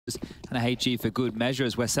and a HE for good measure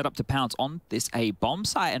as we're set up to pounce on this A bomb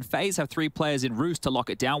site, and FaZe have 3 players in roost to lock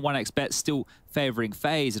it down. 1xBet still favoring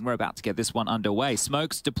FaZe, and we're about to get this one underway.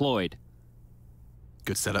 Smokes deployed.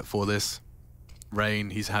 Good setup for this. Rain,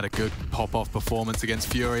 he's had a good pop-off performance against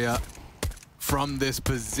Furia from this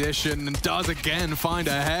position and does again find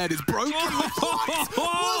a head. It's broken. What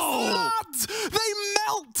was that? They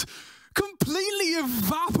melt! Completely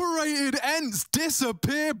evaporated. ENCE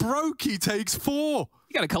disappear. Brokey takes 4.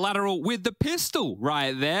 You got a collateral with the pistol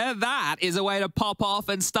right there. That is a way to pop off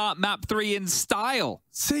and start map 3 in style.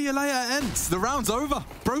 See you later, ENCE. The round's over.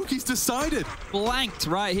 Brokey's decided. Blanked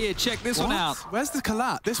right here. Check this one out. Where's the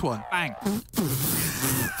collat? This one. Bang.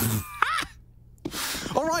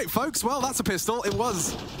 All right, folks. Well, that's a pistol. It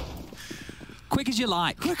was quick as you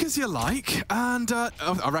like. Quick as you like. And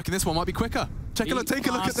I reckon this one might be quicker. Take a look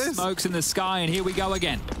at this. Smokes in the sky, and here we go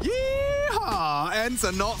again. Yeehaw! ENCE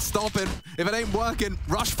are not stopping. If it ain't working,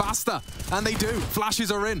 rush faster. And they do.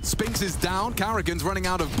 Flashes are in. Spinks is down. Carrigan's running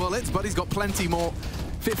out of bullets, but he's got plenty more.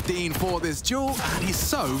 15 for this duel, and he's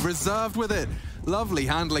so reserved with it. Lovely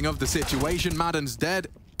handling of the situation. Madden's dead.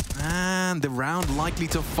 And the round likely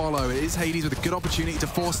to follow. It is Hades with a good opportunity to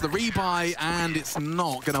force the rebuy, and it's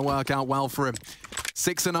not going to work out well for him.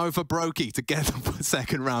 6-0 for Brokey to get the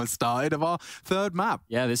second round started of our third map.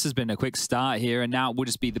 Yeah, this has been a quick start here, and now it will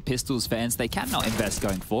just be the pistols for ENCE. They cannot invest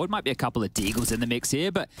going forward. Might be a couple of deagles in the mix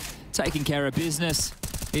here, but taking care of business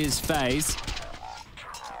is FaZe.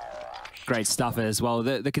 Great stuff as well.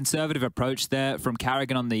 The conservative approach there from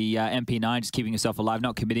Carrigan on the MP9, just keeping himself alive,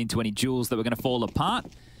 not committing to any duels that were going to fall apart.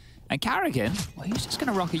 And Carrigan, well, he's just going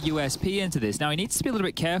to rock a USP into this. Now, he needs to be a little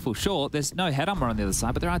bit careful. Sure, there's no head armor on the other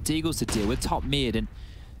side, but there are deagles to deal with, top mid, and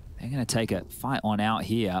they're going to take a fight on out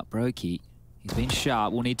here. Brokey, he's been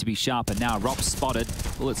sharp, will need to be sharper now. Rob spotted,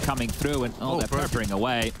 bullets coming through, and they're peppering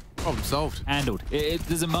away. Problem solved. Handled.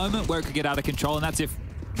 There's a moment where it could get out of control, and that's if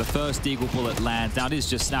the first deagle bullet lands. Now, it is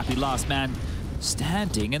just Snappy, last man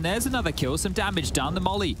standing, and there's another kill. Some damage done. The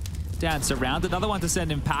molly dance around. Another one to send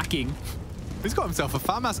him packing. He's got himself a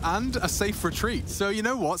FAMAS and a safe retreat. So you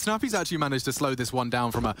know what? Snappy's actually managed to slow this one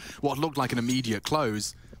down from what looked like an immediate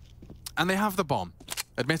close. And they have the bomb.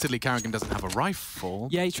 Admittedly, Carrigan doesn't have a rifle.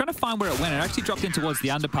 Yeah, he's trying to find where it went. It actually dropped in towards the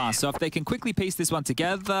underpass. So if they can quickly piece this one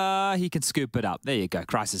together, he can scoop it up. There you go.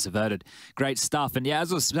 Crisis averted. Great stuff. And yeah,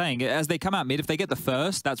 as I was saying, as they come out mid, if they get the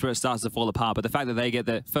first, that's where it starts to fall apart. But the fact that they get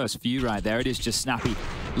the first few right there, it is just Snappy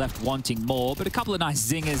left wanting more. But a couple of nice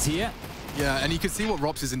zingers here. Yeah, and you could see what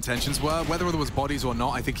Rop's intentions were. Whether there was bodies or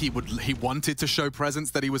not, I think he wanted to show presence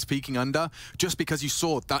that he was peeking under, just because you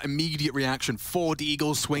saw that immediate reaction. 4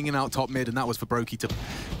 deagles swinging out top mid, and that was for Brokey to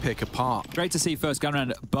pick apart. Great to see first gun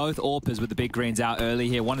round, both AWPers with the big greens out early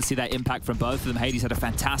here. Want to see that impact from both of them. Hades had a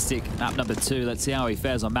fantastic map number 2. Let's see how he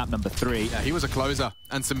fares on map number 3. Yeah, he was a closer,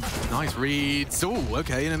 and some nice reads. Oh,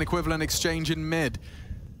 okay, in an equivalent exchange in mid.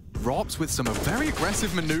 Rops with some very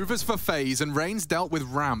aggressive maneuvers for FaZe, and Rain's dealt with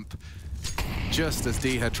ramp. Just as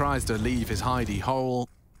Diha tries to leave his hidey hole,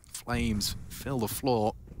 flames fill the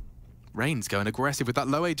floor. Rain's going aggressive with that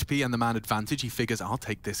low HP and the man advantage. He figures, I'll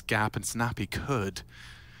take this gap, and Snappy could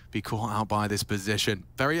be caught out by this position.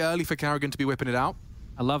 Very early for Carrigan to be whipping it out.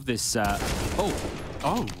 I love this.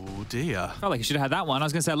 Oh dear. Felt like he should have had that one. I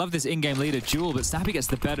was going to say, I love this in-game leader duel, but Snappy gets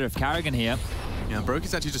the better of Carrigan here. Yeah,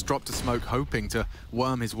 Brokey's actually just dropped a smoke, hoping to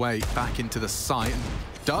worm his way back into the site. And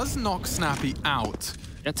does knock Snappy out.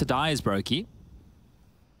 Yet to die is Brokey.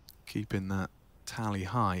 Keeping that tally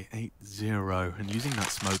high, 8-0, and using that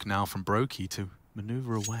smoke now from Brokey to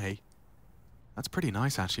maneuver away. That's pretty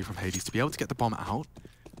nice, actually, from Hades to be able to get the bomb out.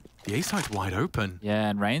 The A site's wide open. Yeah,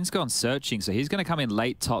 and Rain's gone searching, so he's going to come in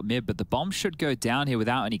late top mid, but the bomb should go down here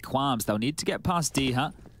without any qualms. They'll need to get past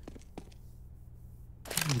Diha.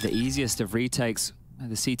 The easiest of retakes where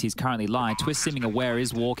the CT's currently lying. Twist seeming aware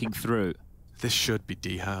is walking through. This should be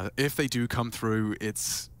Diha. If they do come through,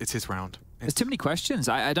 it's his round. There's too many questions.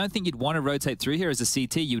 I don't think you'd want to rotate through here as a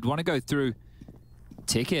CT. You'd want to go through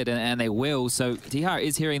Ticket, and they will. So Diha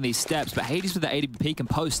is hearing these steps, but Hades with the AWP can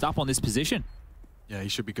post up on this position. Yeah, he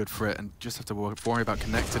should be good for it, and just have to worry about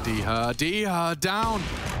connect to Diha. Diha down!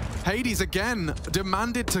 Hades again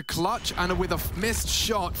demanded to clutch, and with a missed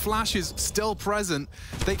shot, Flash is still present.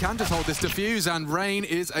 They can just hold this defuse, and Rain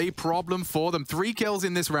is a problem for them. 3 kills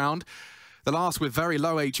in this round. The last with very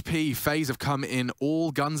low HP. FaZe have come in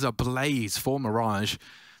all guns ablaze for Mirage.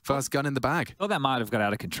 First gun in the bag. Well, that might have got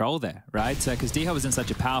out of control there, right? Because Diha was in such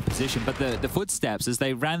a power position, but the footsteps, as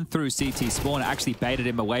they ran through CT spawn, actually baited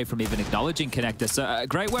him away from even acknowledging connector. So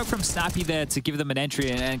great work from Snappy there to give them an entry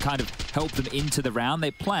and kind of help them into the round. They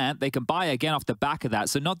plant, they can buy again off the back of that.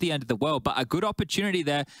 So not the end of the world, but a good opportunity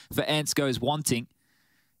there for ENCE goes wanting.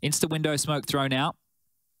 Insta window smoke thrown out.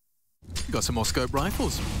 Got some more scope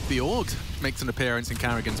rifles. The AUG makes an appearance in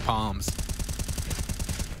Carrigan's palms.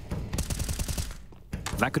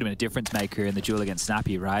 That could have been a difference maker in the duel against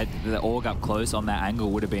Snappy, right? The AUG up close on that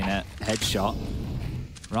angle would have been a headshot.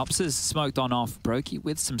 Rops has smoked on off. Brokey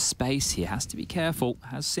with some space here. Has to be careful.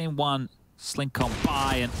 Has seen one slink on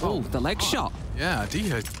by and the leg shot. Yeah,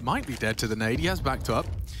 Dia might be dead to the nade. He has backed up.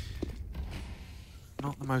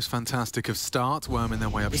 Not the most fantastic of starts, worming their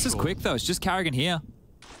way up. This is quick though. It's just Carrigan here.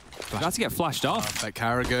 About to get flashed off.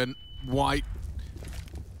 Carrigan, white,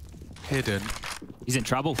 hidden. He's in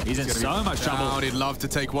trouble. He's in so much trouble. He'd love to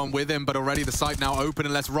take one with him, but already the site now open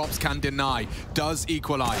unless Rops can deny. Does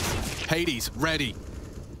equalize. Hades ready.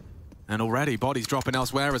 And already bodies dropping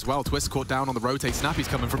elsewhere as well. Twist caught down on the rotate. Snappy's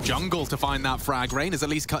coming from jungle to find that frag. Rain has at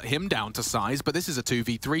least cut him down to size, but this is a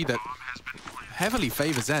 2v3 that heavily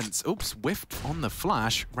favors ENCE. Oops, whiffed on the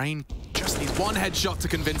flash. Rain just needs one headshot to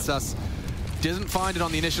convince us. Doesn't find it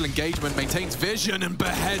on the initial engagement, maintains vision and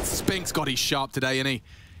beheads Spinks. God, he's sharp today, isn't he?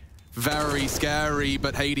 Very scary,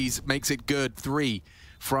 but Hades makes it good. 3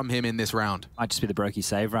 from him in this round. Might just be the Brokey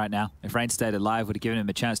save right now. If Rain stayed alive, would have given him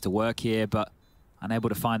a chance to work here, but unable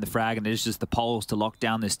to find the frag, and it is just the poles to lock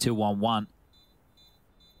down this 2-1-1.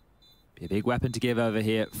 Be a big weapon to give over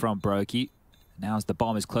here from Brokey. Now as the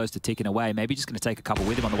bomb is close to ticking away, maybe just going to take a couple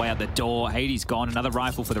with him on the way out the door. Hades gone, another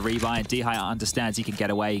rifle for the rebuy, and Dhi understands he can get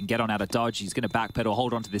away, he can get on out of dodge. He's going to backpedal,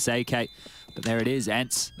 hold on to this AK. But there it is,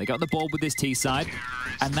 ENCE. They got the ball with this T side,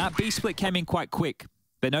 and that B split came in quite quick.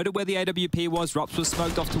 They noted where the AWP was. Rops was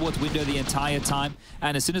smoked off towards window the entire time.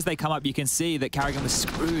 And as soon as they come up, you can see that Carrigan was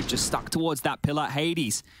screwed, just stuck towards that pillar.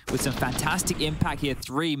 Hades with some fantastic impact here.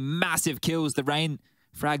 3 massive kills. The Rain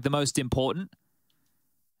frag the most important.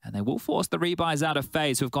 And they will force the rebuys out of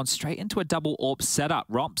FaZe, who have gone straight into a double AWP setup.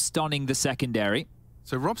 Rops donning the secondary.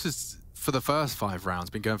 So Rops is, for the first 5 rounds,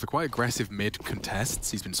 been going for quite aggressive mid contests.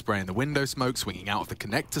 He's been spraying the window smoke, swinging out of the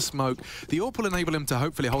connector smoke. The AWP will enable him to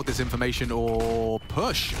hopefully hold this information or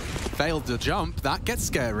push. Failed to jump. That gets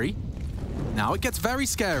scary. Now it gets very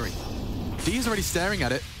scary. D is already staring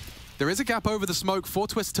at it. There is a gap over the smoke for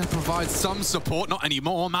Twist to provide some support. Not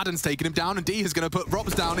anymore. Madden's taking him down, and D is going to put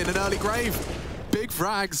Rops down in an early grave. Big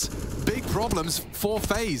frags, big problems for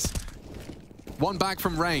FaZe. One back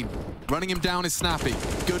from Rain. Running him down is Snappy.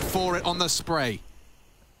 Good for it on the spray.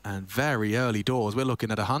 And very early doors. We're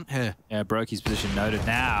looking at a hunt here. Yeah, Brokey's position noted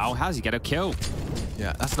now. How's he get a kill?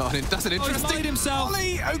 Yeah, that's an interesting... He himself.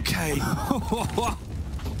 Ollie, okay.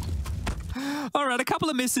 All right, a couple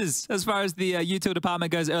of misses as far as the util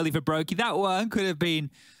department goes early for Brokey. That one could have been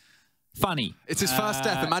funny. It's his first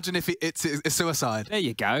death. Imagine if it's a suicide. There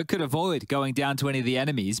you go. Could avoid going down to any of the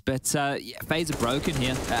enemies. But yeah, FaZe are broken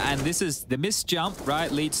here. And this is the missed jump,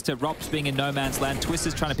 right? Leads to Rops being in no man's land. Twist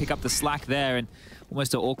is trying to pick up the slack there. And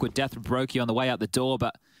almost an awkward death for Brokey on the way out the door.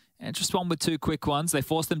 But just one with 2 quick ones. They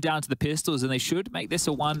force them down to the pistols. And they should make this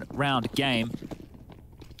a 1-round game.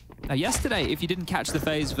 Now, yesterday, if you didn't catch the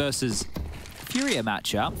FaZe versus Furia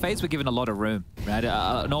matchup, FaZe were given a lot of room, right?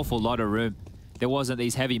 An awful lot of room. There wasn't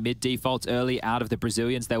these heavy mid defaults early out of the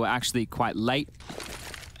Brazilians. They were actually quite late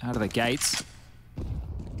out of the gates.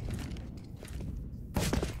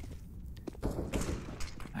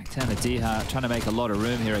 Back 10 to Dhi trying to make a lot of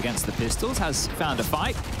room here against the pistols. Has found a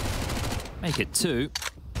fight. Make it 2.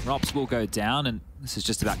 Rops will go down, and this is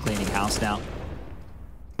just about cleaning house now.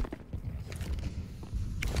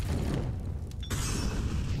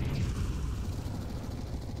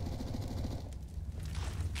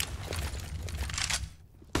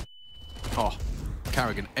 Oh,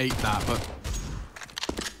 Carrigan ate that, but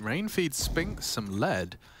Rain feeds Spinks some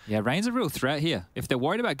lead. Yeah, Rain's a real threat here. If they're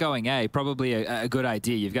worried about going A, probably a good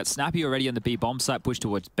idea. You've got Snappy already on the B bomb site, pushed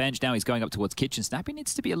towards bench. Now he's going up towards kitchen. Snappy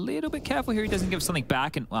needs to be a little bit careful here. He doesn't give something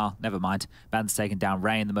back, and, well, never mind. Ban's taken down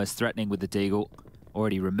Rain, the most threatening with the Deagle,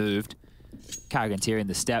 already removed. Carrigan's here in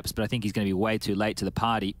the steps, but I think he's going to be way too late to the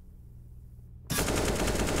party.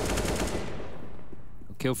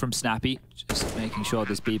 Kill from Snappy, just making sure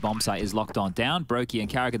this B bomb site is locked on down. Brokey and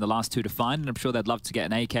Carrigan the last 2 to find, and I'm sure they'd love to get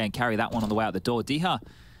an AK and carry that one on the way out the door. Dhi,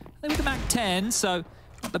 they with the Mac 10, so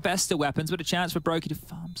not the best of weapons, but a chance for Brokey to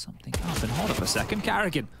farm something up. And hold up a second,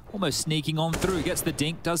 Carrigan almost sneaking on through, gets the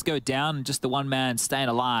dink, does go down, and just the one man staying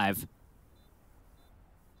alive.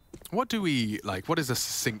 What do we, like, what is a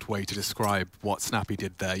succinct way to describe what Snappy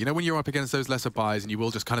did there? You know, when you're up against those lesser buys and you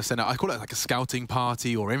will just kind of send out, I call it like a scouting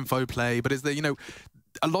party or info play, but is there, you know,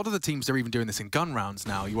 a lot of the teams are even doing this in gun rounds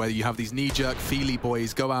now, where you have these knee-jerk, feely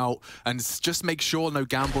boys go out and just make sure no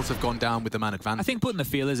gambles have gone down with the man advantage. I think putting the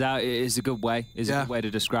feelers out is a good way, a good way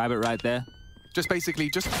to describe it right there. Just basically,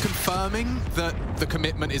 just confirming that the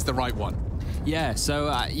commitment is the right one. Yeah,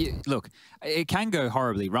 so look, it can go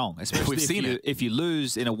horribly wrong, especially if you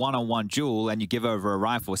lose in a one-on-one duel and you give over a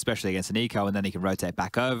rifle, especially against an eco, and then he can rotate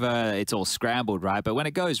back over. It's all scrambled, right? But when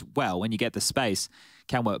it goes well, when you get the space, it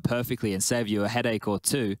can work perfectly and save you a headache or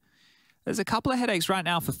two. There's a couple of headaches right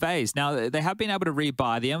now for FaZe. Now, they have been able to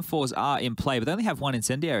rebuy. The M4s are in play, but they only have one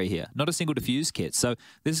incendiary here, not a single defuse kit. So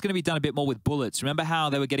this is going to be done a bit more with bullets. Remember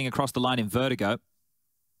how they were getting across the line in Vertigo?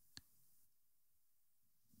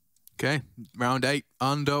 Okay, round 8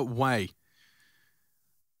 underway.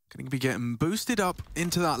 Going to be getting boosted up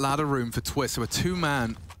into that ladder room for Twist. So a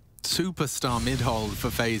two-man superstar mid-hold for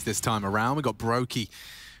FaZe this time around. We got Brokey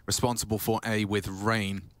responsible for A with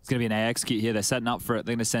Rain. It's going to be an A execute here. They're setting up for it.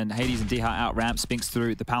 They're going to send Hades and Diha out ramp, Spinks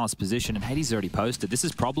through the palace position, and Hades is already posted. This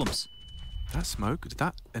is problems. That smoke, did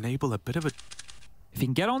that enable a bit of a... If he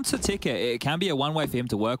can get onto Ticket, it can be a one-way for him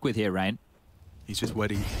to work with here, Rain. He's just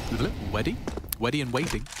weddy and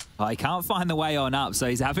waiting. Oh, he can't find the way on up, so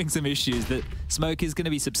he's having some issues. That smoke is going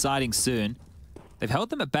to be subsiding soon. They've held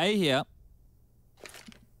them at bay here.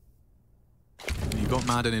 You've got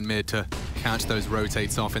Madden in mid to catch those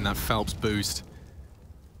rotates off in that Phelps boost.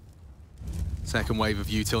 Second wave of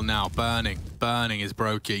util now. Burning is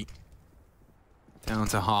Brokey. Down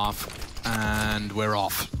to half, and we're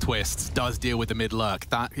off. Twist does deal with the mid lurk.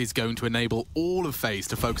 That is going to enable all of FaZe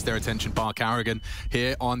to focus their attention, bar Carrigan,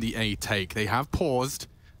 here on the A take. They have paused.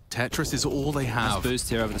 Tetris is all they have. Nice boost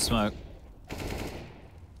here over the smoke.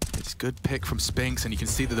 It's a good pick from Spinks, and you can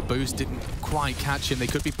see that the boost didn't quite catch him. They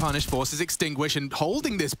could be punished. Forces extinguish, and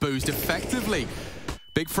holding this boost effectively.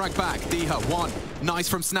 Big frag back, Diha, one. Nice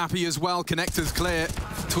from Snappy as well, connectors clear.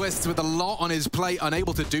 Twist with a lot on his plate,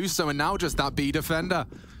 unable to do so, and now just that B defender.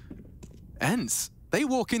 ENCE, they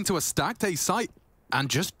walk into a stacked A site and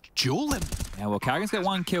just duel him. Yeah, well, Carrigan's got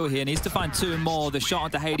one kill here, needs to find two more. The shot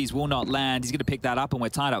onto Hades will not land. He's going to pick that up, and we're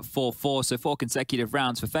tied up 4-4, so 4 consecutive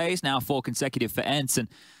rounds for FaZe, now 4 consecutive for ENCE, and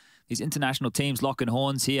these international teams locking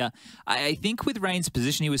horns here. I think with Rain's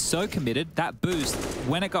position, he was so committed. That boost,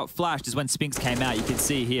 when it got flashed, is when Spinks came out. You can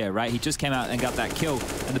see here, right? He just came out and got that kill,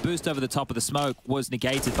 and the boost over the top of the smoke was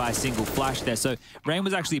negated by a single flash there. So Rain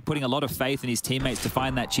was actually putting a lot of faith in his teammates to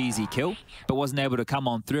find that cheesy kill, but wasn't able to come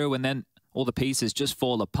on through, and then all the pieces just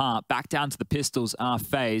fall apart. Back down to the pistols are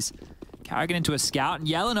FaZe. Carrigan into a scout, and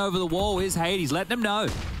yelling over the wall is Hades, letting him know.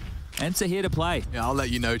 ENCE are here to play. Yeah, I'll let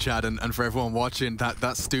you know, Chad, and for everyone watching,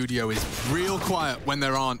 that studio is real quiet when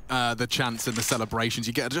there aren't the chants and the celebrations.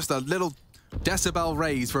 You get just a little decibel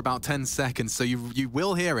raise for about 10 seconds, so you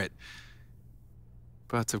will hear it.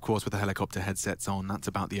 But, of course, with the helicopter headsets on, that's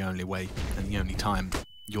about the only way and the only time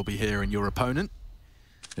you'll be hearing your opponent.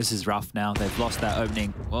 This is rough now. They've lost that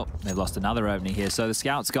opening. Well, they've lost another opening here. So the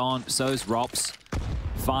scout's gone, so's Rops.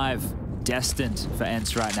 5 destined for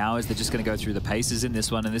ENCE right now as they're just going to go through the paces in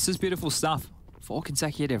this one. And this is beautiful stuff. 4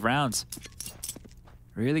 consecutive rounds.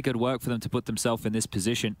 Really good work for them to put themselves in this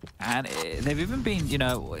position. And they've even been, you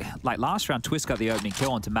know, like last round, Twist got the opening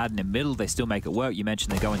kill onto Madden in middle. They still make it work. You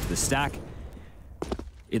mentioned they go into the stack.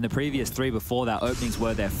 In the previous 3 before that, openings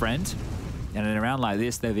were their friend. And in a round like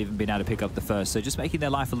this, they've even been able to pick up the first. So just making their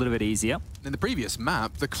life a little bit easier. In the previous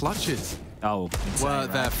map, the clutches were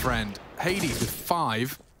their friend. Hades with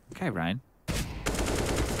 5. Okay, Ryan.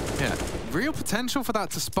 Yeah, real potential for that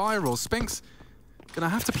to spiral. Spinks gonna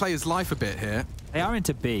have to play his life a bit here. They are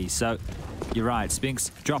into B, so you're right.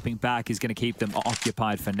 Spinks dropping back is going to keep them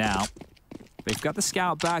occupied for now. They've got the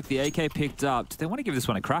scout back, the AK picked up. Do they want to give this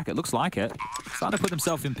one a crack? It looks like it. Starting to put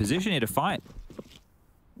themselves in position here to fight.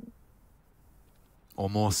 Or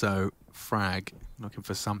more so, Frag, looking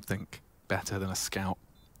for something better than a scout,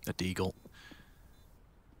 a deagle.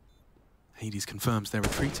 Hades confirms they're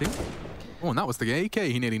retreating. Oh, and that was the AK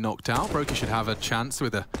he nearly knocked out. Brokey should have a chance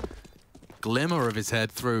with a glimmer of his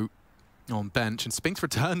head through on bench, and Spinks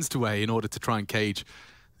returns to A in order to try and cage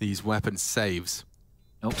these weapon saves.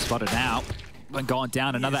 Nope, spotted now. And gone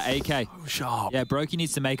down, another AK. So sharp. Yeah, Brokey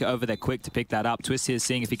needs to make it over there quick to pick that up. Twist here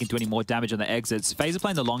seeing if he can do any more damage on the exits. FaZe are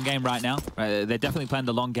playing the long game right now. They're definitely playing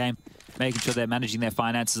the long game, making sure they're managing their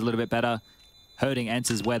finances a little bit better, hurting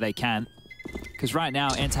ENCEs where they can. Because right now,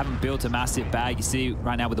 ENCE haven't built a massive bag. You see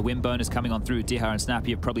right now with the win bonus coming on through, Diha and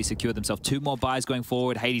Snappy have probably secured themselves 2 more buys going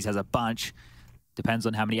forward. Hades has a bunch. Depends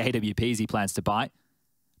on how many AWPs he plans to buy.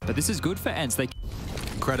 But this is good for ENCE.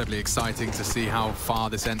 Incredibly exciting to see how far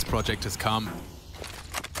this ENCE project has come.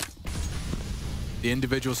 The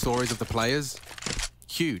individual stories of the players,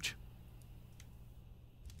 huge.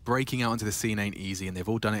 Breaking out into the scene ain't easy, and they've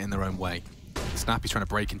all done it in their own way. Snappy's trying to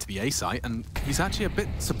break into the A site, and he's actually a bit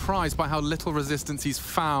surprised by how little resistance he's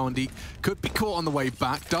found. He could be caught on the way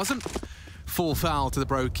back, doesn't fall foul to the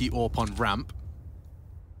Brokey AWP on ramp.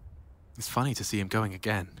 It's funny to see him going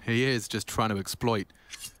again. He is just trying to exploit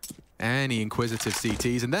any inquisitive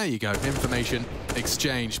CTs. And there you go, information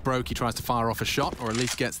exchange. Brokey tries to fire off a shot, or at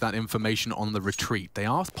least gets that information on the retreat. They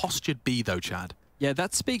are postured B though, Chad. Yeah,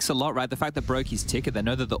 that speaks a lot, right? The fact that Brokey's ticket, they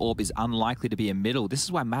know that the orb is unlikely to be in middle. This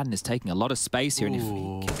is why Madden is taking a lot of space here. And if he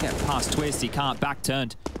can get past Twist, he can't back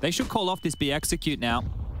turned. They should call off this B execute now.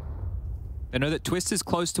 They know that Twist is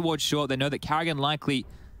close towards short. They know that Carrigan likely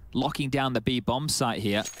locking down the B bomb site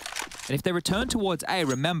here. And if they return towards A,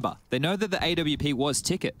 remember, they know that the AWP was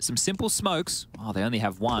ticket. Some simple smokes, oh, they only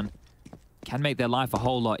have one, can make their life a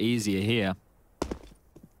whole lot easier here.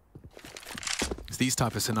 It's these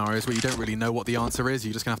type of scenarios where you don't really know what the answer is.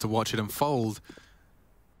 You're just going to have to watch it unfold.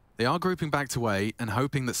 They are grouping back to A and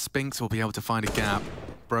hoping that Spinks will be able to find a gap.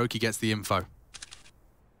 Brokey gets the info.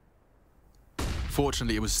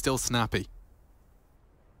 Fortunately, it was still snappy.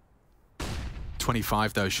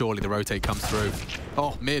 25 though, surely the rotate comes through.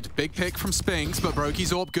 Oh, mid, big pick from Spinks, but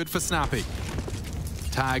Brokey's AWP good for Snappy.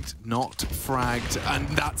 Tagged, not fragged, and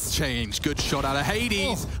that's changed. Good shot out of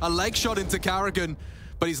Hades. A leg shot into Carrigan,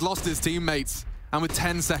 but he's lost his teammates. And with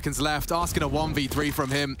 10 seconds left, asking a 1v3 from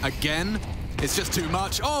him again, it's just too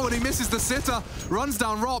much. Oh, and he misses the sitter. Runs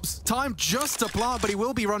down Rops. Time just to plant, but he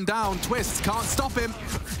will be run down. Twist can't stop him.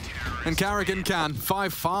 And Carrigan can.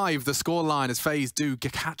 5-5 the scoreline as FaZe do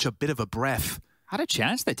catch a bit of a breath. Had a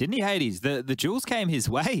chance there, didn't he, Hades? The jewels came his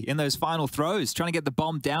way in those final throws, trying to get the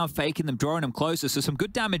bomb down, faking them, drawing them closer. So some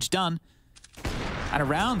good damage done. And a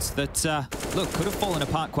round that, look, could have fallen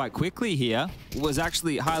apart quite quickly here, was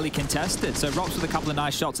actually highly contested. So Rops with a couple of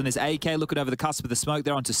nice shots on his AK, looking over the cusp of the smoke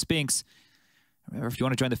there onto Spinks. Remember, if you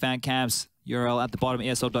want to join the fan cams, URL at the bottom,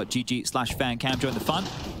 esl.gg/fancam, join the fun.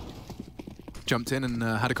 Jumped in and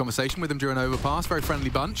had a conversation with him during overpass. Very friendly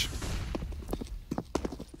bunch.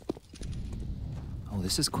 Oh,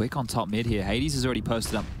 this is quick on top mid here. Hades is already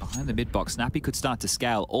posted up behind the mid box. Snappy could start to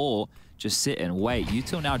scale or just sit and wait.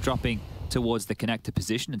 Util now dropping towards the connector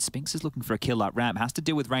position, and Spinks is looking for a kill up ramp. Has to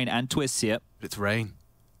deal with Rain and Twists here. It's Rain.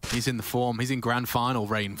 He's in the form. He's in grand final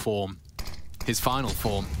Rain form. His final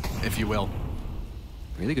form, if you will.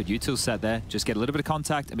 Really good util set there. Just get a little bit of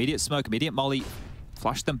contact, immediate smoke, immediate molly.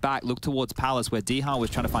 Flush them back, look towards Palace where Dihar was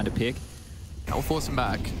trying to find a pick. That will force him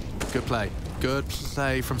back. Good play. Good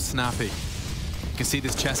play from Snappy. You can see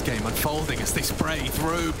this chess game unfolding as they spray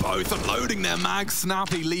through, both unloading their mags.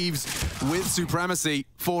 Snappy leaves with supremacy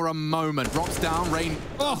for a moment. Drops down, Rain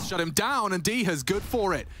shut him down, and Diha's good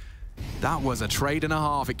for it. That was a trade and a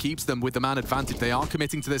half. It keeps them with the man advantage. They are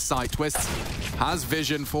committing to this site. Twist has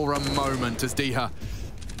vision for a moment as Diha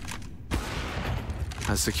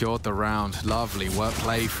has secured the round. Lovely work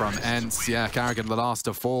play from ENCE. Yeah, Carrigan, the last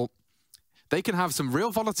of four. They can have some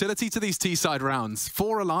real volatility to these T-side rounds.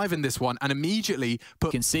 4 alive in this one, and immediately put...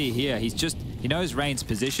 You can see here, he knows Rain's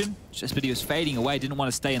position, but he was fading away, didn't want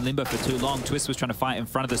to stay in limbo for too long. Twist was trying to fight in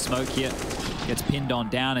front of the smoke here. Gets pinned on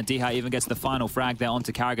down, and Dihar even gets the final frag there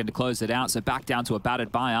onto Carrigan to close it out. So back down to a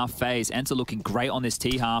battered by our FaZe. ENCE looking great on this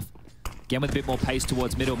T-half. Again with a bit more pace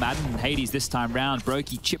towards middle. Madden and Hades this time round.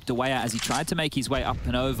 Brokey chipped away at as he tried to make his way up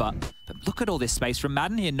and over. But look at all this space from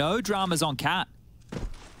Madden here. No dramas on Cat.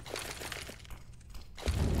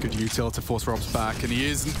 Good util to force Robs back, and he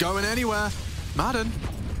isn't going anywhere. Madden,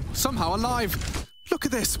 somehow alive. Look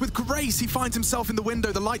at this, with grace, he finds himself in the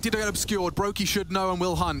window. The light did get obscured. Brokey should know and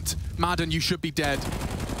will hunt. Madden, you should be dead.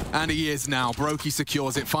 And he is now. Brokey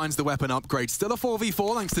secures it, finds the weapon upgrade. Still a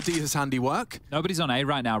 4v4 thanks to Diha's handiwork. Nobody's on A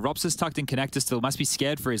right now. Rops is tucked in connector still. Must be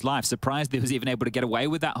scared for his life. Surprised he was even able to get away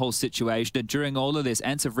with that whole situation. And during all of this,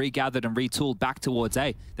 ENCE have regathered and retooled back towards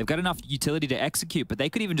A. They've got enough utility to execute, but they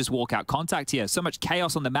could even just walk out contact here. So much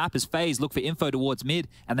chaos on the map as FaZe look for info towards mid,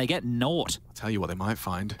 and they get naught. I'll tell you what they might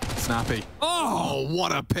find. Snappy. Oh,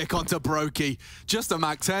 what a pick onto Brokey. Just a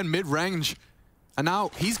Mach 10 mid-range. And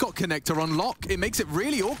now he's got connector on lock. It makes it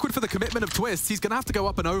really awkward for the commitment of Twist. He's going to have to go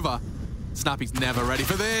up and over. Snappy's never ready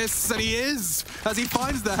for this, and he is! As he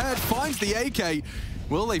finds the head, finds the AK.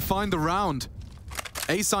 Will they find the round?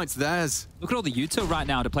 A site's theirs. Look at all the util right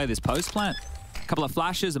now to play this post plant. A couple of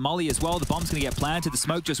flashes, a molly as well. The bomb's going to get planted. The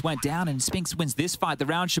smoke just went down, and Spinks wins this fight. The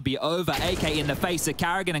round should be over. AK in the face of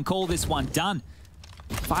Carrigan and call this one done.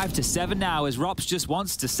 5-7 now as Rops just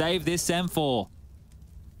wants to save this M4.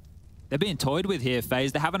 They're being toyed with here,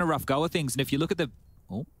 FaZe. They're having a rough go of things. And if you look at the...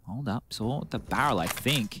 Oh, hold up. Saw the barrel, I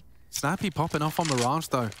think. Snappy popping off on Mirage,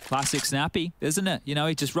 though. Classic Snappy, isn't it? You know,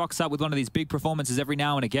 he just rocks up with one of these big performances every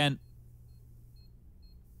now and again.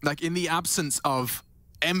 Like, in the absence of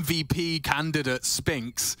MVP candidate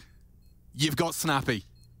Spinks, you've got Snappy.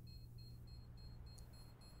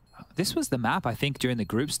 This was the map, I think, during the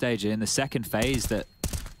group stage in the second phase that,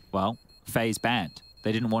 well, FaZe banned.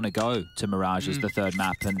 they didn't want to go to Mirage as the third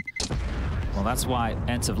map, and well, that's why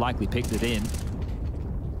ENCE have likely picked it in.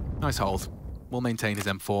 Nice hold. We'll maintain his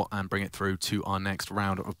M4 and bring it through to our next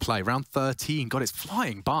round of play. Round 13. God, it's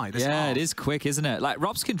flying by. It is quick, isn't it? Like,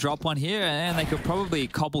 Rops can drop one here, and they could probably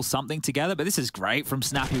cobble something together, but this is great from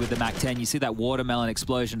Snappy with the MAC-10. You see that watermelon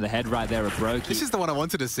explosion to the head right there of Brokey. This is the one I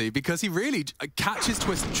wanted to see, because he really catches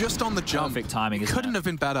Twist just on the jump. Perfect timing, isn't it? Couldn't have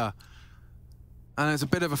been better. And it's a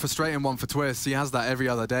bit of a frustrating one for Twist. He has that every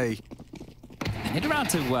other day. They need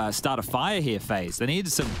around to start a fire here, FaZe. They need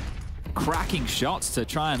some cracking shots to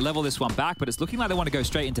try and level this one back, but it's looking like they want to go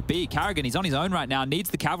straight into B. Karrigan, he's on his own right now, needs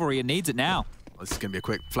the cavalry and needs it now. Well, this is going to be a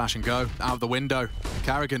quick flash and go out of the window.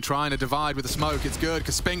 Karrigan trying to divide with the smoke. It's good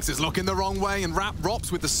because Spinks is looking the wrong way, and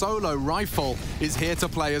Rops with the solo rifle is here to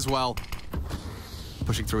play as well.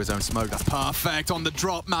 Pushing through his own smoke. That's perfect on the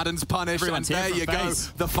drop. Madden's punished. Everyone's and there you go.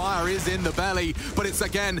 The fire is in the belly, but it's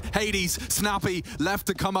again Hades, Snappy, left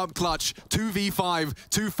to come up clutch. 2v5,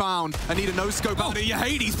 2 found. I need a no-scope out here.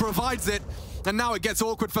 Hades provides it. And now it gets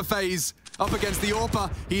awkward for FaZe. Up against the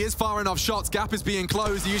AWPer. He is firing off shots. Gap is being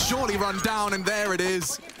closed. He is surely run down, and there it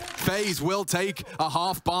is. FaZe will take a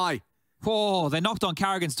half buy. Oh, they knocked on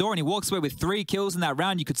Karrigan's door and he walks away with 3 kills in that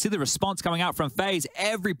round. You could see the response coming out from FaZe.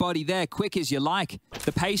 Everybody there, quick as you like.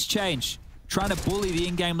 The pace change. Trying to bully the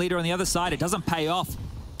in-game leader on the other side. It doesn't pay off.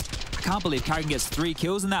 I can't believe Karrigan gets 3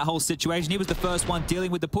 kills in that whole situation. He was the first one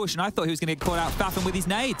dealing with the push, and I thought he was going to get caught out faffing with his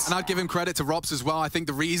nades. And I'd give him credit to Rops as well. I think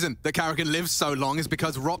the reason that Karrigan lives so long is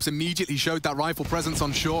because Rops immediately showed that rifle presence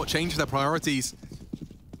on short, changed their priorities.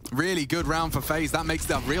 Really good round for FaZe. That makes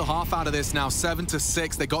that real half out of this now.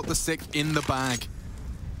 7-6. They got the 6th in the bag.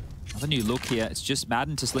 Another new look here. It's just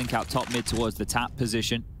Madden to slink out top mid towards the tap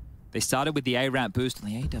position. They started with the A-ramp boost on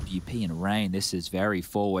the AWP and Rain. This is very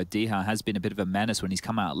forward. Diha has been a bit of a menace when he's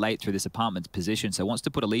come out late through this apartment's position, so wants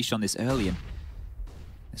to put a leash on this early, and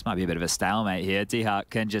this might be a bit of a stalemate here. Diha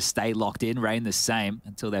can just stay locked in, Rain the same,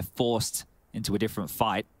 until they're forced into a different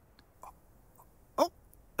fight.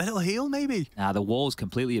 A little heal, maybe? The wall's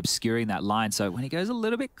completely obscuring that line, so when he goes a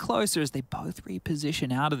little bit closer as they both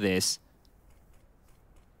reposition out of this.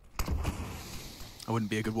 I wouldn't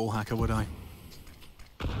be a good wall hacker, would I?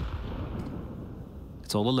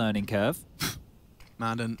 It's all a learning curve.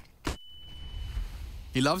 Madden.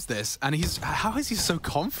 He loves this, and how is he so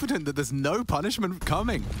confident that there's no punishment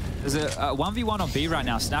coming? There's a 1v1 on B right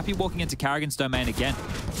now. Snappy walking into Karrigan's domain again.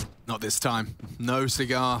 Not this time. No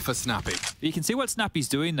cigar for Snappy. You can see what Snappy's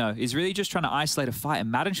doing, though. He's really just trying to isolate a fight, and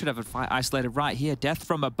Madden should have a fight isolated right here. Death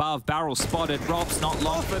from above, barrel spotted. Rob's not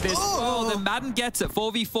long for this. Oh, then Madden gets it,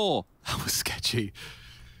 4v4. That was sketchy.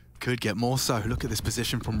 Could get more so. Look at this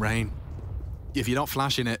position from Rain. If you're not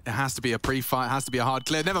flashing it, it has to be a pre-fight, it has to be a hard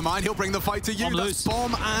clear. Never mind, he'll bring the fight to you. That's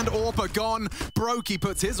Bomb and AWPer gone. Brokey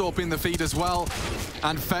puts his AWP in the feed as well.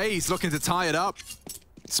 And FaZe looking to tie it up.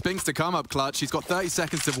 Spinks to come up clutch. He's got 30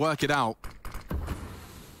 seconds to work it out.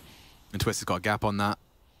 And Twist has got a gap on that.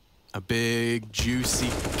 A big, juicy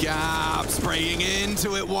gap. Spraying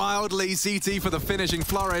into it wildly. CT for the finishing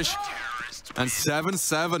flourish. And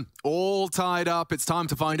 7-7, all tied up. It's time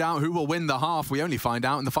to find out who will win the half. We only find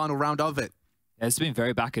out in the final round of it. Yeah, it's been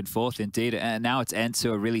very back and forth indeed, and now it's ENCE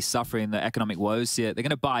who are really suffering the economic woes here. They're going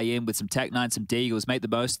to buy in with some Tech-9, some Deagles, make the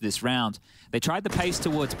most of this round. They tried the pace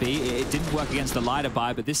towards B. It didn't work against the lighter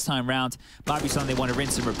buy, but this time round might be something they want to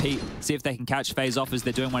rinse and repeat. See if they can catch FaZe off as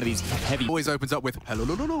they're doing one of these heavy... Always opens up with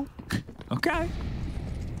hello. Okay.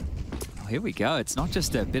 Oh, here we go. It's not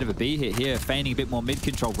just a bit of a B hit here, feigning a bit more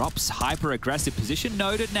mid-control. Rops, hyper-aggressive position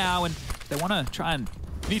noted now, and they want to try and...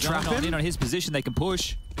 Can you trap him? In on his position, they can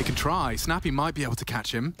push. They can try. Snappy might be able to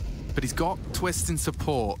catch him, but he's got Twist in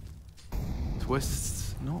support.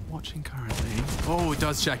 Twist not watching currently. Oh, he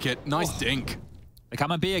does check it. Nice dink. They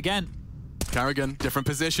come and B again. Karrigan, different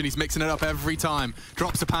position. He's mixing it up every time.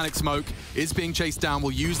 Drops a panic smoke. Is being chased down.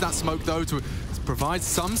 Will use that smoke, though, to provide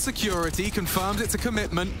some security. Confirms it's a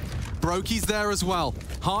commitment. Brokey's there as well.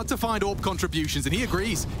 Hard to find AWP contributions, and he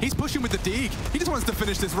agrees. He's pushing with the Deeg. He just wants to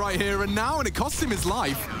finish this right here and now, and it costs him his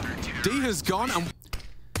life. D has gone, and...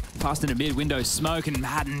 Fast into mid-window smoke, and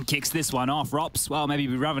Madden kicks this one off. Rops, well, maybe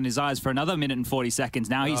be rubbing his eyes for another minute and 40 seconds.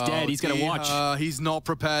 Now he's dead. He's going to watch. He's not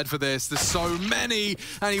prepared for this. There's so many,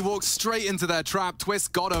 and he walks straight into their trap.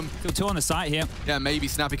 Twist got him. Still 2 on the site here. Yeah, maybe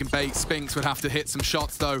Snappy can bait. Spinks would have to hit some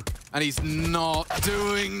shots, though, and he's not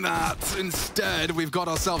doing that. Instead, we've got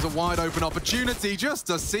ourselves a wide-open opportunity just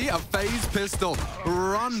to see a FaZe pistol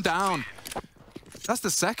run down. That's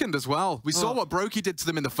the second as well. We saw what Brokey did to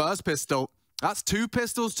them in the first pistol. That's 2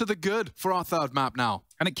 pistols to the good for our 3rd map now.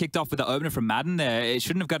 And it kicked off with the opener from Madden there. It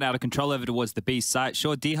shouldn't have gotten out of control over towards the B site.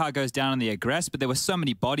 Sure, Dihar goes down on the aggress, but there were so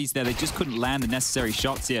many bodies there, they just couldn't land the necessary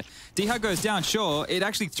shots here. Dihar goes down, sure, it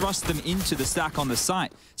actually thrusts them into the stack on the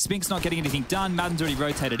site. Spink's not getting anything done, Madden's already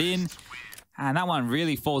rotated in. And that one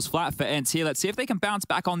really falls flat for ENCE here. Let's see if they can bounce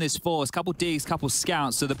back on this force. Couple digs, couple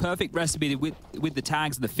scouts, so the perfect recipe with the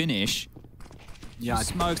tags and the finish. Yeah,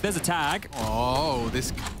 smokes. There's a tag. Oh,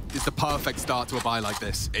 this is the perfect start to a buy like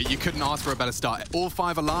this. You couldn't ask for a better start. All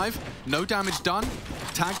 5 alive, no damage done,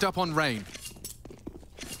 tagged up on Rain.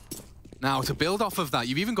 Now, to build off of that,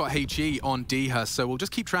 you've even got HE on Dihar, so we'll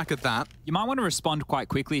just keep track of that. You might want to respond quite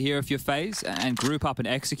quickly here if you're FaZe and group up and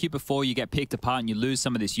execute before you get picked apart and you lose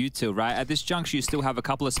some of this util, right? At this juncture, you still have a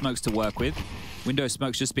couple of smokes to work with. Window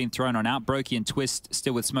smoke's just been thrown on out. Brokey and Twist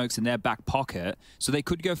still with smokes in their back pocket. So they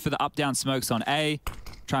could go for the up-down smokes on A,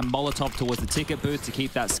 try and Molotov towards the ticket booth to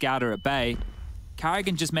keep that scouter at bay.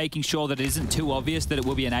 Carrigan just making sure that it isn't too obvious that it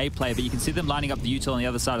will be an A play, but you can see them lining up the util on the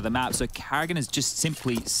other side of the map. So Carrigan is just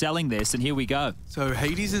simply selling this, and here we go. So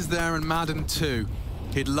Hades is there in Madden 2.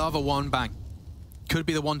 He'd love a 1-bang. Could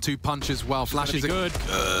be the 1-2 punch as well. Flashes are good.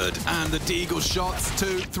 And the Deagle shots,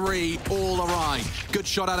 2, 3, all awry. Good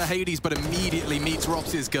shot out of Hades, but immediately meets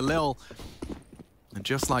Rops's Galil. And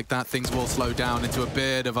just like that, things will slow down into a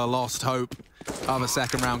bit of a lost hope of a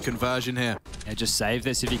 2nd round conversion here. Yeah, just save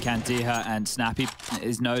this if you can. Dihar and Snappy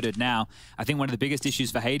is noted now. I think one of the biggest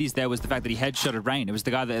issues for Hades there was the fact that he headshotted Rain. It was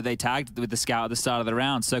the guy that they tagged with the scout at the start of the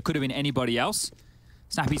round, so it could have been anybody else.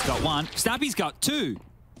 Snappy's got 1. Snappy's got 2.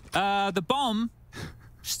 The bomb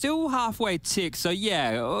still halfway ticked, so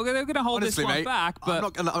yeah, they're going to hold Honestly, this one mate, back.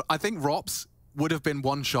 But I think Rops would have been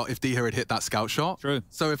 1 shot if Dihar had hit that scout shot. True.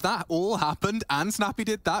 So if that all happened and Snappy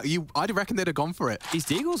did that, I'd reckon they'd have gone for it. These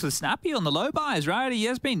Deagles with Snappy on the low buys, right? He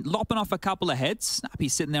has been lopping off a couple of heads.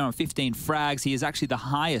 Snappy's sitting there on 15 frags. He is actually the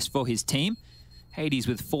highest for his team. Hades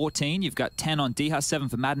with 14. You've got 10 on Dihar, 7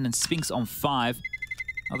 for Madden, and Spinks on 5.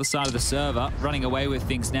 Other side of the server, running away with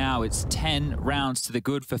things now. It's 10 rounds to the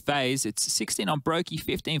good for FaZe. It's 16 on Brokey,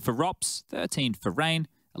 15 for Rops, 13 for Rain,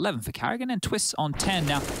 11 for Carrigan, and Twists on 10.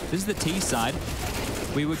 Now, this is the T side.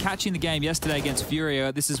 We were catching the game yesterday against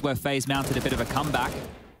Furia. This is where FaZe mounted a bit of a comeback.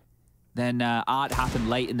 Then art happened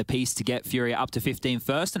late in the piece to get Furia up to 15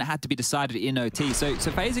 first, and it had to be decided in OT. So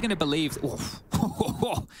FaZe are going to believe...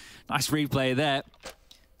 Nice replay there.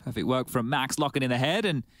 Perfect work from Max, locking in the head,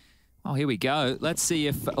 and... Oh, here we go. Let's see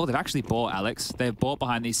if... Oh, they've actually bought, Alex. They've bought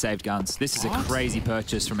behind these saved guns. This is a crazy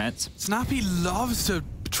purchase from ENCE. Snappy loves to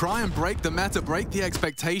try and break the meta, break the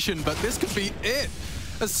expectation, but this could be it.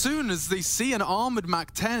 As soon as they see an armored Mac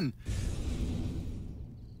 10.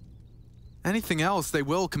 Anything else, they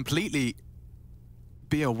will completely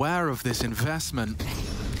be aware of this investment.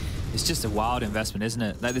 It's just a wild investment, isn't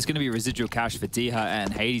it? Like, there's going to be residual cash for Dihar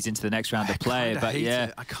and Hades into the next round to play, but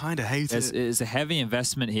yeah, I kind of hate it. It's a heavy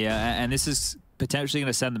investment here, and this is potentially going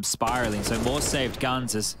to send them spiraling. So more saved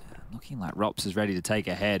guns is looking like Rops is ready to take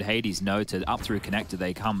ahead. Hades noted, up through connector,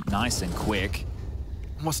 they come nice and quick.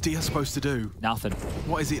 What's Dihar supposed to do? Nothing.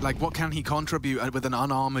 What is he like? What can he contribute with an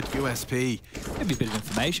unarmored USP? Maybe a bit of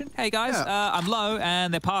information. Hey guys, I'm low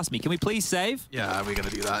and they're past me. Can we please save? Yeah, we're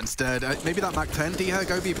gonna do that instead. Maybe that Mac 10, Dihar,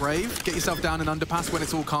 go be brave. Get yourself down an underpass when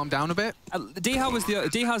it's all calmed down a bit.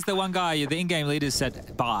 Dihar's the one guy. The in-game leaders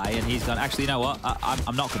said bye, and he's gone. Actually, you know what?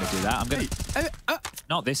 I'm not going to do that. I'm going to.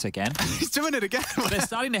 Not this again. He's doing it again. They're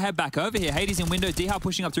starting to head back over here. Hades in window. Dihar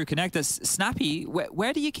pushing up through connector. Snappy,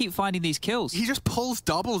 where do you keep finding these kills? He just pulls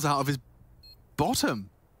doubles out of his bottom.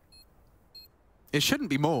 It shouldn't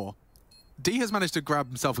be more. D has managed to grab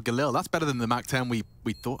himself a Galil. That's better than the Mac 10 we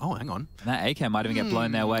thought. Oh, hang on. And that AK might even get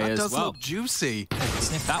blown their way as well. That does look juicy.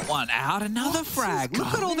 Sniff that one out. Another frag. Look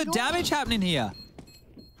at all the damage happening here.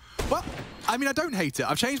 Well, I mean, I don't hate it.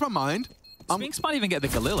 I've changed my mind. Spinks might even get the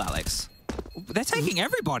Galil, Alex. They're taking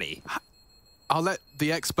everybody. I'll let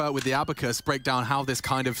the expert with the abacus break down how this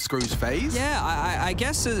kind of screws FaZe. Yeah, I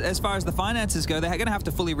guess as far as the finances go, they're going to have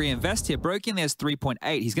to fully reinvest here. Broken there's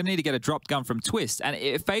 3.8. He's going to need to get a dropped gun from Twist. And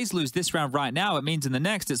if FaZe lose this round right now, it means in the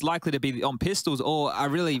next it's likely to be on pistols or a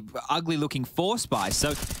really ugly-looking force buy.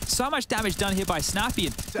 So much damage done here by Snappy.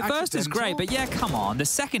 And the first is great, but yeah, come on. The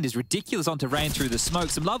second is ridiculous onto Rain through the smoke.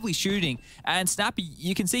 Some lovely shooting. And Snappy,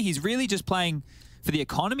 you can see he's really just playing for the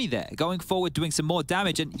economy there, going forward, doing some more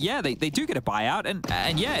damage. And yeah, they do get a buyout,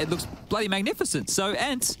 and yeah, it looks bloody magnificent. So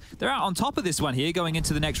ENCE, they're out on top of this one here, going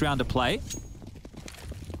into the next round of play.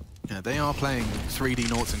 Yeah, they are playing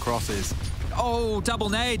 3D noughts and crosses. Oh, double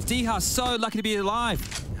nades. Dihar so lucky to be alive.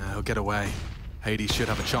 Yeah, he'll get away. Hades should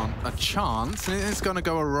have a chance. It's going to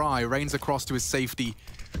go awry. Rains across to his safety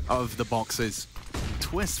of the boxes.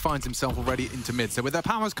 Twist finds himself already into mid. So with their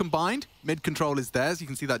powers combined, mid control is theirs. You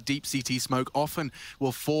can see that deep CT smoke often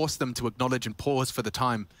will force them to acknowledge and pause for the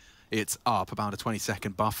time it's up, about a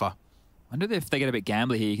 20-second buffer. I wonder if they get a bit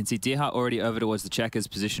gambly here. You can see Deerheart already over towards the checkers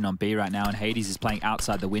position on B right now, and Hades is playing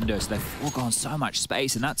outside the window, so they've foregone so much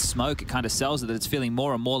space, and that smoke, it kind of sells it that it's feeling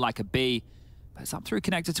more and more like a B. But it's up through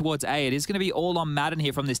connected towards A. It is going to be all on Madden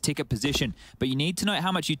here from this ticket position, but you need to know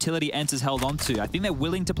how much utility ENCE has held on to. I think they're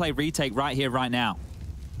willing to play retake right here, right now.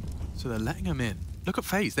 So they're letting him in. Look at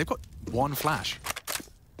FaZe. They've got one flash.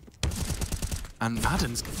 And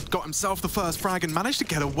Madden's got himself the first frag and managed to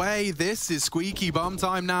get away. This is squeaky bum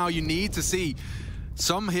time now. You need to see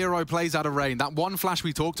some hero plays out of rain. That one flash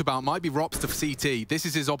we talked about might be Rops to CT. This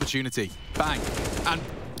is his opportunity. Bang. And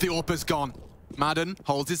the AWP's gone. Madden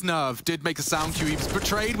holds his nerve. Did make a sound cue. He was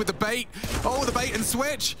betrayed with the bait. Oh, the bait and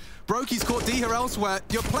switch. Brokey's caught D here elsewhere.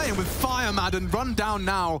 You're playing with fire, Madden. Run down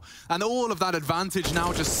now. And all of that advantage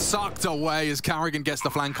now just sucked away as Carrigan gets the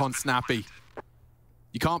flank on Snappy.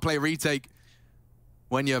 You can't play retake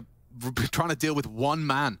when you're trying to deal with one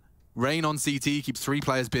man. Rain on CT keeps 3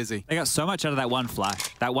 players busy. They got so much out of that one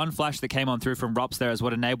flash. That one flash that came on through from Rops there is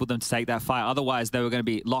what enabled them to take that fight. Otherwise, they were going to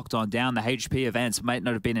be locked on down. The HP of ENCE might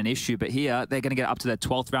not have been an issue, but here, they're going to get up to their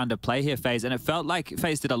 12th round of play here, FaZe, and it felt like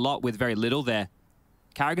FaZe did a lot with very little there.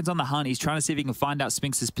 Carrigan's on the hunt. He's trying to see if he can find out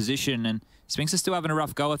Spinks' position, and Spinks is still having a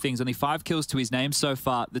rough go of things. Only 5 kills to his name so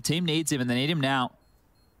far. The team needs him, and they need him now.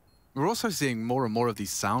 We're also seeing more and more of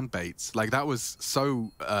these sound baits. Like, that was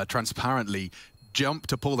so transparently jump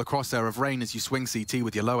to pull the crosshair of Rain as you swing CT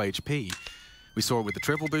with your low HP. We saw it with the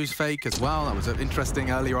triple boost fake as well. That was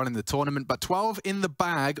interesting earlier on in the tournament. But 12 in the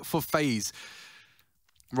bag for FaZe.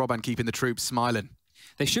 Robin keeping the troops smiling.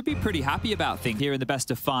 They should be pretty happy about things here in the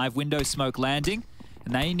best of 5. Window smoke landing.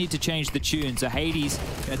 And they need to change the tune. So Hades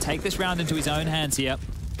going to take this round into his own hands here.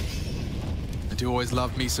 I do always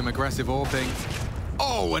love me some aggressive AWPing.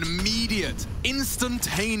 Oh, an immediate,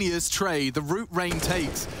 instantaneous trade. The route Rain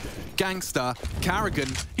takes. Gangster, Carrigan,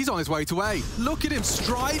 he's on his way to A. Look at him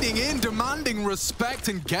striding in, demanding respect,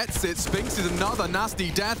 and gets it. Spinks is another nasty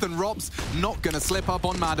death, and Rob's not going to slip up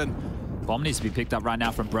on Madden. Bomb needs to be picked up right now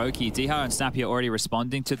from Brokey. Deerheart and Snappy are already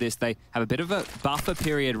responding to this. They have a bit of a buffer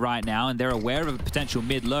period right now, and they're aware of a potential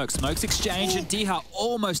mid-lurk. Smokes exchange, and Deerheart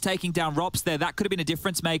almost taking down Rops there. That could have been a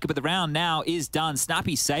difference maker, but the round now is done.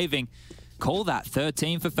 Snappy saving. Call that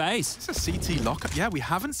 13 for FaZe. It's a CT lockup. Yeah, we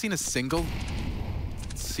haven't seen a single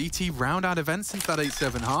CT round out event since that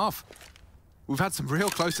 8-7 half. We've had some real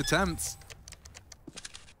close attempts.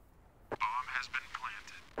 Bomb has been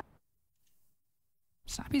planted.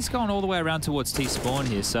 Snappy's going all the way around towards T-spawn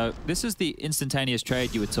here, so this is the instantaneous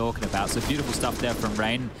trade you were talking about. So beautiful stuff there from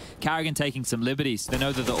Rain. Carrigan taking some liberties. They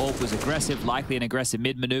know that the AWP was aggressive, likely an aggressive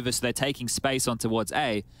mid-maneuver, so they're taking space on towards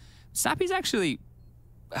A. Snappy's actually,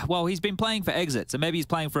 well, he's been playing for exit, so maybe he's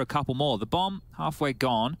playing for a couple more. The bomb, halfway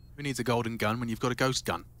gone. Who needs a golden gun when you've got a ghost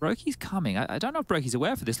gun? Brokey's coming. I don't know if Brokey's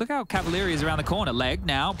aware for this. Look how Cavalieri is around the corner. Leg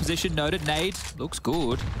now, position noted. Nade looks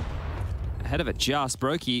good. Ahead of it just.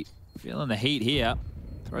 Brokey feeling the heat here.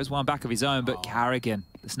 Throws one back of his own, but Carrigan,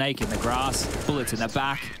 the snake in the grass, bullets in the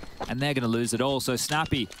back, and they're going to lose it all. So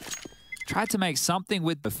Snappy tried to make something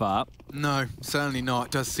with the far. No, certainly not.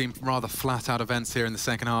 It does seem rather flat out events here in the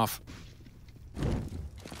second half.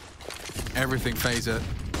 Everything FaZe are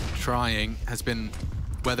trying has been,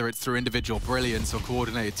 whether it's through individual brilliance or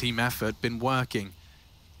coordinated team effort, been working.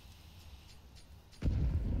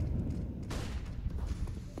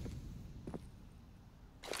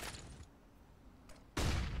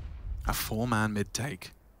 A 4-man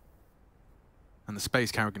mid-take. And the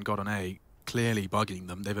space Carrigan got on A, clearly bugging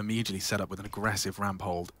them. They've immediately set up with an aggressive ramp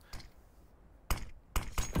hold.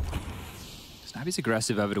 Snappy's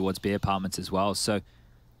aggressive over towards B apartments as well, so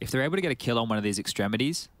if they're able to get a kill on one of these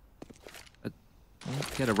extremities,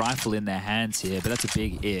 get a rifle in their hands here, but that's a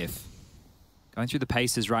big if. Going through the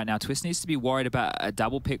paces right now, Twist needs to be worried about a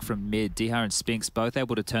double pick from mid. Deerheart and Spinks both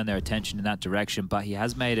able to turn their attention in that direction, but he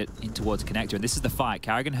has made it in towards connector, and this is the fight.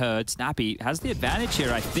 Carrigan heard. Snappy has the advantage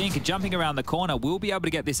here, I think, and jumping around the corner. Will be able to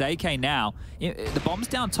get this AK now. The bomb's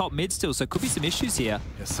down top mid still, so could be some issues here.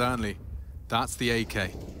 Yes, certainly. That's the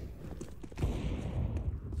AK.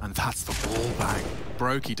 And that's the wall bang.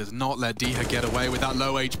 Brokey does not let Deerheart get away with that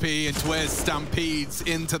low HP, and Twist stampedes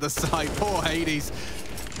into the site. Poor Hades.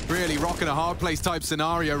 Really rocking a hard place type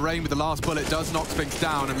scenario. Rain with the last bullet does knock Spinks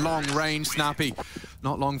down, and long range Snappy.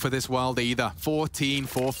 Not long for this world either. 14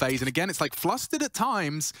 for FaZe. And again, it's like flustered at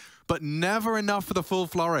times, but never enough for the full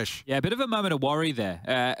flourish. Yeah, a bit of a moment of worry there.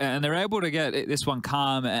 And they're able to get this one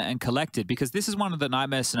calm and collected, because this is one of the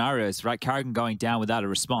nightmare scenarios, right? Karrigan going down without a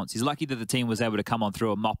response. He's lucky that the team was able to come on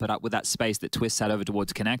through and mop it up with that space that Twist had over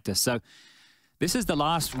towards Connector. So this is the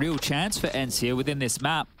last real chance for ENCE here within this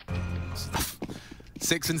map.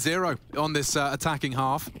 6-0 on this attacking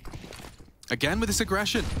half. Again with this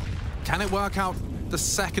aggression. Can it work out the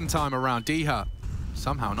second time around? Diha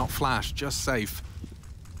somehow not flash, just safe.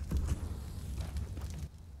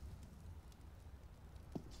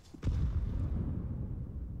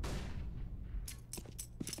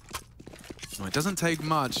 Well, it doesn't take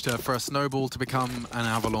much for a snowball to become an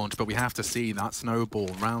avalanche, but we have to see that snowball.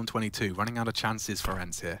 Round 22, running out of chances for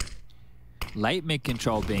ENCE here. Late mid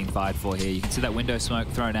control being fired for here. You can see that window smoke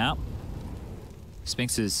thrown out.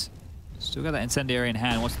 Spinx has still got that incendiary in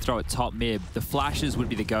hand, wants to throw it top mid. The flashes would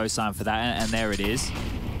be the go sign for that, and there it is.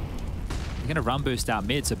 They're going to run boost out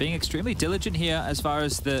mid, so being extremely diligent here as far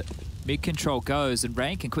as the mid control goes, and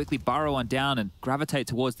Rain can quickly burrow on down and gravitate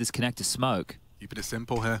towards this connector smoke. Keep it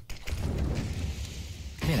simple here.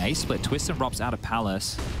 An A split, Twist and Rops out of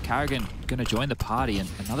Palace. Karrigan going to join the party, and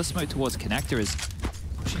another smoke towards Connector is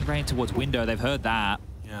pushing Rain towards window. They've heard that.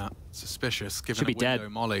 Yeah, suspicious, given Should be a window dead.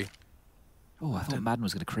 molly. Oh, I thought Madden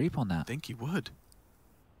was going to creep on that. I think he would.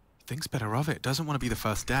 Thinks better of it. Doesn't want to be the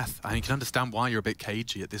first death. I mean, you can understand why you're a bit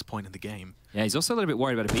cagey at this point in the game. Yeah, he's also a little bit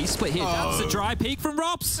worried about a B split here. Oh. That's a dry peek from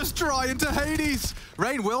Rops. Just dry into Hades.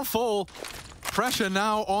 Rain will fall. Pressure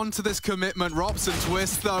now onto this commitment. Rops and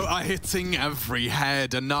Twist, though, are hitting every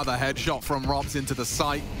head. Another headshot from Rops into the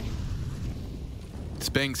sight.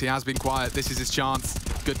 Spinx, he has been quiet. This is his chance.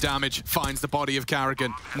 Good damage. Finds the body of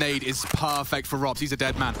Karrigan. Nade is perfect for Rops. He's a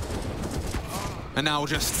dead man. And now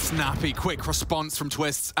just snappy, quick response from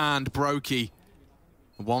Twists and Brokey.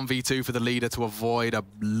 1v2 for the leader to avoid a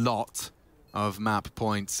lot of map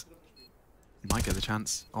points. He might get the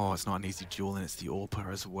chance. Oh, it's not an easy duel, and it's the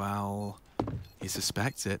AWPer as well. He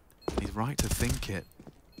suspects it. He's right to think it.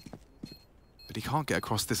 But he can't get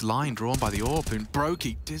across this line drawn by the AWP, and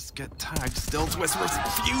Brokey does get tagged. Still, Twist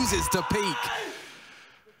refuses to peek.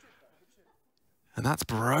 And that's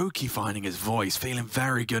Brokey finding his voice, feeling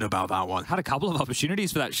very good about that one. Had a couple of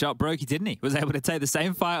opportunities for that shot, Brokey, didn't he? Was able to take the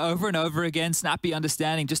same fight over and over again. Snappy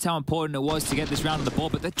understanding just how important it was to get this round on the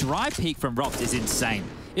board. But the dry peek from Rops is insane.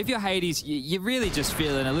 If you're Hades, you're really just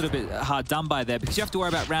feeling a little bit hard done by there, because you have to worry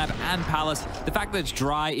about Ramp and Palace. The fact that it's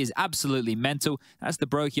dry is absolutely mental. That's the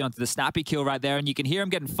Brokey onto the snappy kill right there, and you can hear him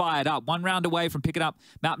getting fired up. One round away from picking up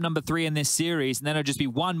map number 3 in this series, and then it'll just be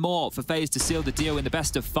one more for FaZe to seal the deal in the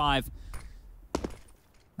best of 5.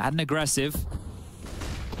 Madden aggressive.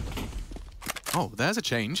 Oh, there's a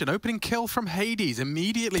change. An opening kill from Hades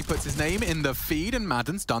immediately puts his name in the feed, and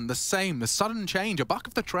Madden's done the same. A sudden change, a buck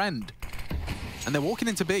of the trend. And they're walking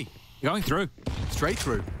into B. Going through. Straight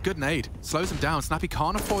through. Good nade. Slows him down. Snappy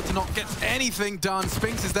can't afford to not get anything done.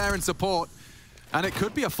 Spinx is there in support. And it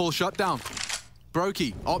could be a full shutdown.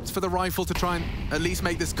 Brokey opts for the rifle to try and at least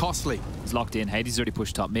make this costly. He's locked in. Hades already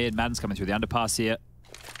pushed top mid. Madden's coming through the underpass here.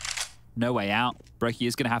 No way out. Brokey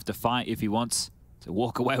is going to have to fight if he wants to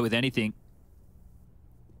walk away with anything.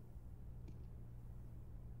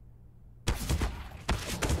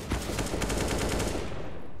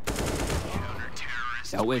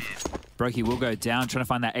 Dealt with. Brokey will go down, trying to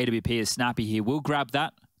find that AWP as Snappy here. Will grab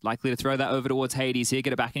that. Likely to throw that over towards Hades here,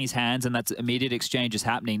 get it back in his hands, and that's immediate exchange is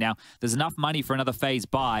happening. Now, there's enough money for another FaZe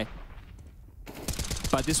buy.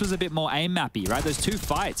 But this was a bit more aim-mappy, right? Those two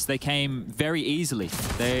fights, they came very easily.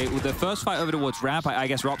 The first fight over towards Ramp, I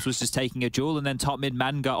guess Rops was just taking a duel, and then top mid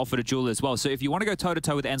Madden got offered a duel as well. So if you want to go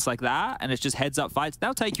toe-to-toe with ENCE like that, and it's just heads-up fights,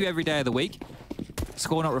 they'll take you every day of the week.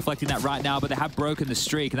 Score not reflecting that right now, but they have broken the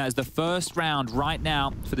streak, and that is the first round right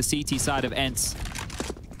now for the CT side of ENCE.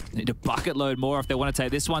 They need a bucket load more if they want to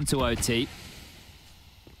take this one to OT.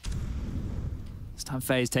 This time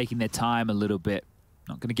FaZe taking their time a little bit.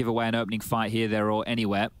 Not going to give away an opening fight here, there, or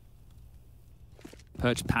anywhere.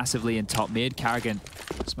 Perched passively in top mid. Karrigan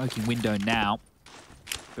smoking window now.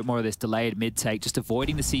 A bit more of this delayed mid take, just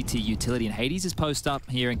avoiding the CT utility. And Hades is post up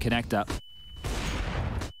here in connector.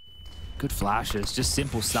 Good flashes, just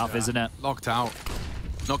simple stuff, isn't it? Locked out.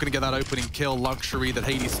 Not going to get that opening kill luxury that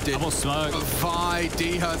Hades did. Double smoke. Vi,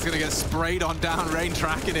 Diha's going to get sprayed on down. Rain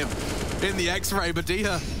tracking him in the X-ray, but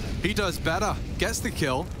Diha, he does better. Gets the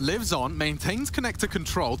kill, lives on, maintains connector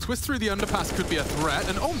control. Twist through the underpass could be a threat,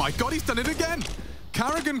 and oh my god, he's done it again!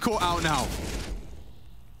 Karrigan caught out now.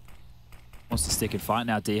 Wants to stick and fight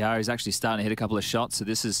now, Diha. He's actually starting to hit a couple of shots, so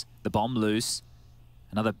this is the bomb loose.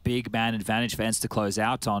 Another big man advantage for ENCE to close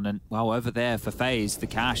out on, and well, over there for FaZe, the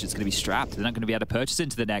cash is going to be strapped. They're not going to be able to purchase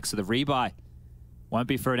into the next, so the rebuy Won't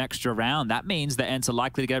be for an extra round. That means that ENCE are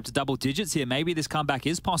likely to get up to double digits here. Maybe this comeback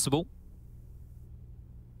is possible.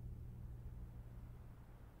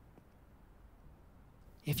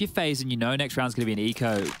 If you're FaZe and you know next round's going to be an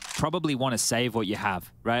eco, probably want to save what you have,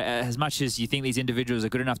 right? As much as you think these individuals are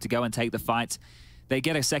good enough to go and take the fight, they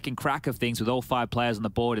get a second crack of things with all 5 players on the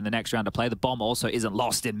board in the next round to play. The bomb also isn't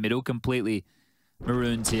lost in middle, completely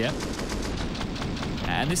marooned here.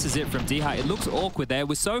 And this is it from Diha. It looks awkward there.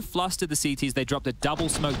 We're so flustered, the CTs, they dropped a double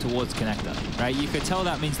smoke towards connector, right? You could tell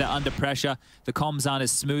that means they're under pressure. The comms aren't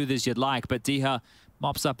as smooth as you'd like, but Diha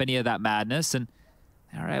mops up any of that madness, and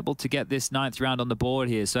they're able to get this 9th round on the board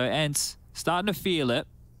here. So ENCE starting to feel it,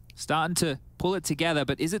 starting to pull it together,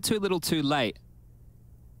 but is it too little too late?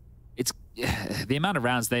 It's the amount of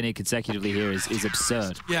rounds they need consecutively here is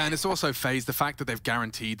absurd. Yeah, and it's also FaZe, the fact that they've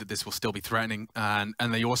guaranteed that this will still be threatening, and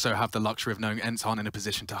they also have the luxury of knowing ENCE aren't in a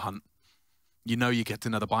position to hunt. You know you get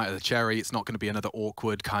another bite of the cherry. It's not going to be another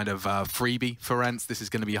awkward kind of freebie for ENCE. This is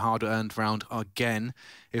going to be a hard-earned round again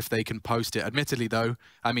if they can post it. Admittedly, though,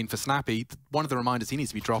 I mean, for Snappy, one of the reminders he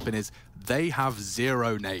needs to be dropping is they have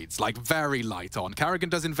 0 nades, like very light on. Karrigan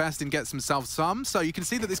does invest and gets himself some, so you can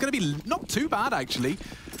see that it's going to be not too bad, actually.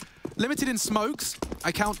 Limited in smokes,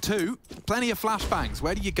 I count 2. Plenty of flashbangs.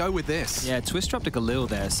 Where do you go with this? Yeah, Twist dropped a Galil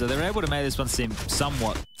there, so they're able to make this one seem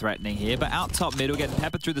somewhat threatening here. But out top middle, getting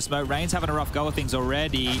peppered through the smoke. Rain's having a rough go of things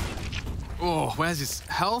already. Oh, where's his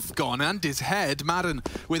health gone? And his head. Madden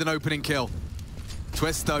with an opening kill.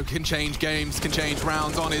 Twist, though, can change games, can change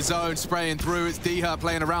rounds on his own. Spraying through, it's Diha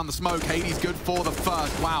playing around the smoke. Hades good for the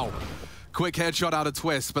first. Wow. Quick headshot out of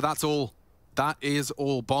Twist, but that's all. That is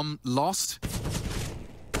all. Bomb lost.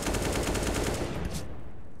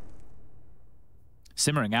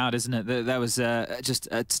 Simmering out, isn't it? That was just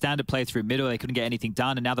a standard play through middle. They couldn't get anything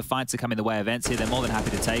done, and now the fights are coming the way of ENCE here. They're more than happy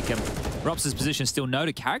to take him. Rops' position still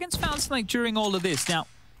noted. Karrigan's found something during all of this. Now,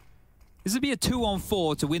 this would be a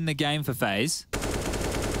 2-on-4 to win the game for FaZe.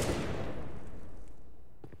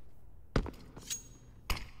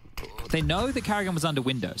 They know that Karrigan was under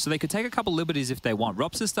window, so they could take a couple liberties if they want.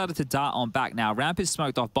 Rops has started to dart on back now. Ramp is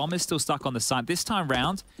smoked off. Bomb is still stuck on the side. This time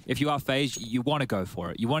round, if you are FaZe, you want to go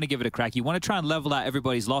for it. You want to give it a crack. You want to try and level out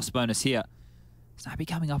everybody's loss bonus here. Snappy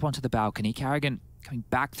coming up onto the balcony. Karrigan coming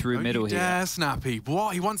back through middle here. Yeah, Snappy.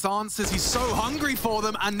 What? He wants answers. He's so hungry for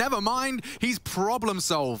them. And never mind, he's problem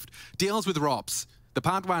solved. Deals with Rops. The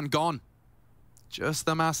Padwan gone. Just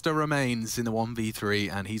the Master remains in the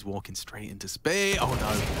 1v3, and he's walking straight into speed. Oh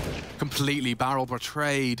no, completely barrel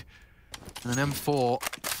betrayed. And an M4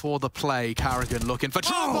 for the play. Karrigan looking for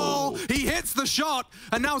trouble. Oh! He hits the shot,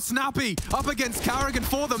 and now Snappy up against Karrigan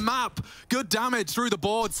for the map. Good damage through the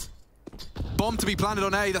boards. Bomb to be planted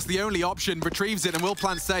on A, that's the only option. Retrieves it and will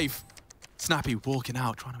plant safe. Snappy walking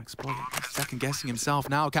out, trying to exploit it. Second guessing himself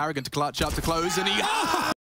now. Karrigan to clutch up to close, and he...